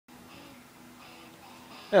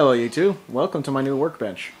Hello YouTube, welcome to my new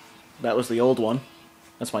workbench. That was the old one.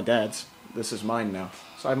 That's my dad's. This is mine now.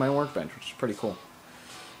 So I have my own workbench, which is pretty cool.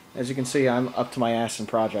 As you can see, I'm up to my ass in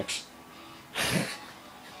projects.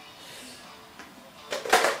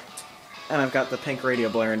 And I've got the pink radio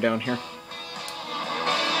blaring down here.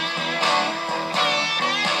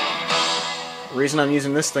 The reason I'm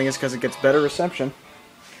using this thing is because it gets better reception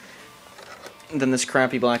than this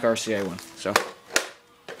crappy black RCA one. So,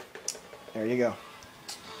 there you go.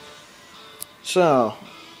 So,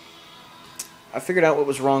 I figured out what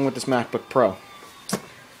was wrong with this MacBook Pro.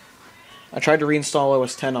 I tried to reinstall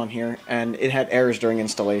OS X on here, and it had errors during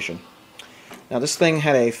installation. Now, this thing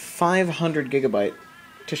had a 500 gigabyte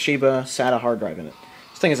Toshiba SATA hard drive in it.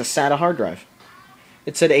 This thing is a SATA hard drive.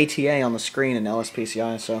 It said ATA on the screen in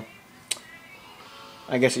LSPCI, so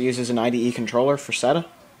I guess it uses an IDE controller for SATA.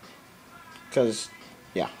 Because,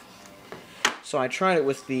 yeah. So I tried it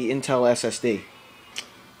with the Intel SSD.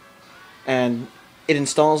 And it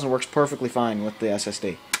installs and works perfectly fine with the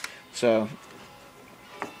SSD. So,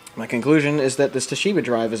 my conclusion is that this Toshiba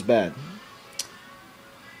drive is bad.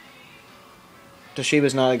 Toshiba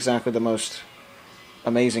is not exactly the most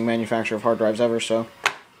amazing manufacturer of hard drives ever, so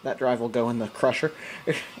that drive will go in the crusher.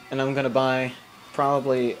 And I'm going to buy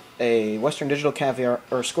probably a Western Digital Caviar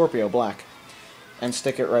or Scorpio Black and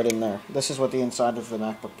stick it right in there. This is what the inside of the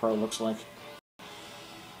MacBook Pro looks like.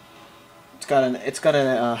 It's got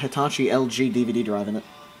a Hitachi LG DVD drive in it,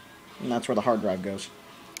 and that's where the hard drive goes.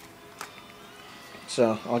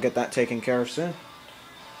 So I'll get that taken care of soon.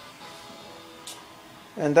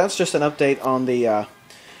 And that's just an update on the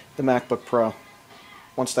MacBook Pro.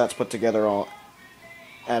 Once that's put together, I'll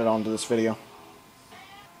add it onto this video.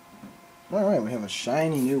 All right, we have a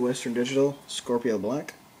shiny new Western Digital Scorpio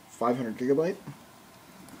Black, 500 gigabyte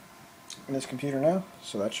in this computer now.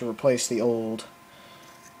 So that should replace the old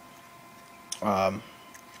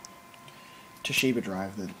Toshiba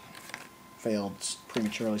drive that failed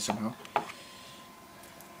prematurely somehow.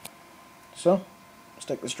 So,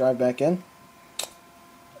 stick this drive back in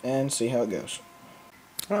and see how it goes.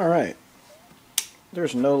 Alright,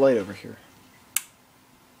 there's no light over here.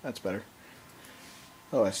 That's better.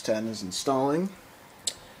 OS X is installing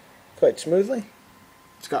quite smoothly.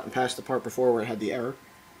 It's gotten past the part before where it had the error,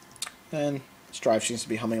 and this drive seems to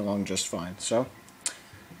be humming along just fine. So,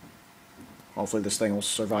 hopefully this thing will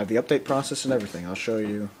survive the update process and everything. I'll show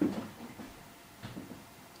you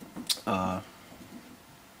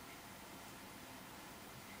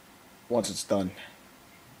once it's done.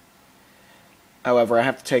 However, I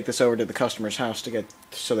have to take this over to the customer's house to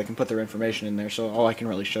so they can put their information in there, so all I can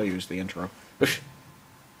really show you is the intro.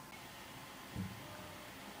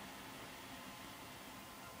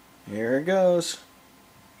 Here it goes.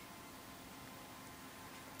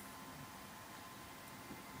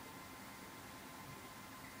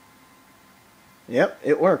 Yep,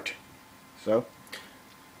 it worked. So,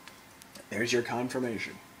 there's your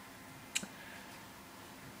confirmation.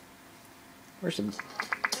 Where's some...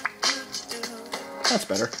 That's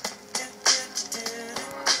better.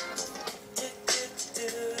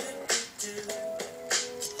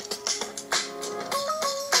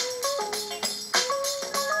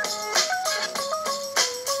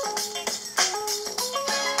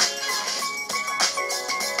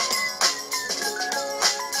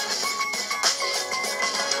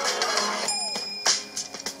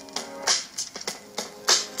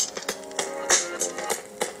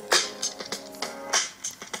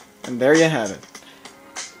 And there you have it.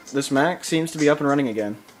 This Mac seems to be up and running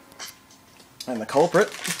again. And the culprit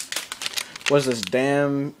was this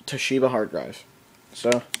damn Toshiba hard drive.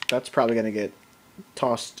 So, that's probably going to get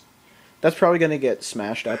tossed. That's probably going to get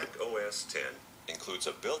smashed up. Mac OS X includes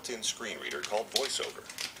a built-in screen reader called VoiceOver.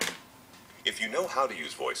 If you know how to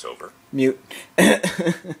use VoiceOver... Mute.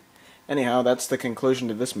 Anyhow, that's the conclusion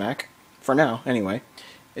to this Mac. For now, anyway.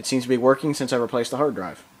 It seems to be working since I replaced the hard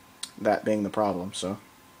drive. That being the problem, so...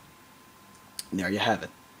 There you have it.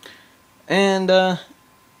 And,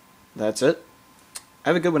 that's it.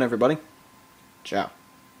 Have a good one, everybody. Ciao.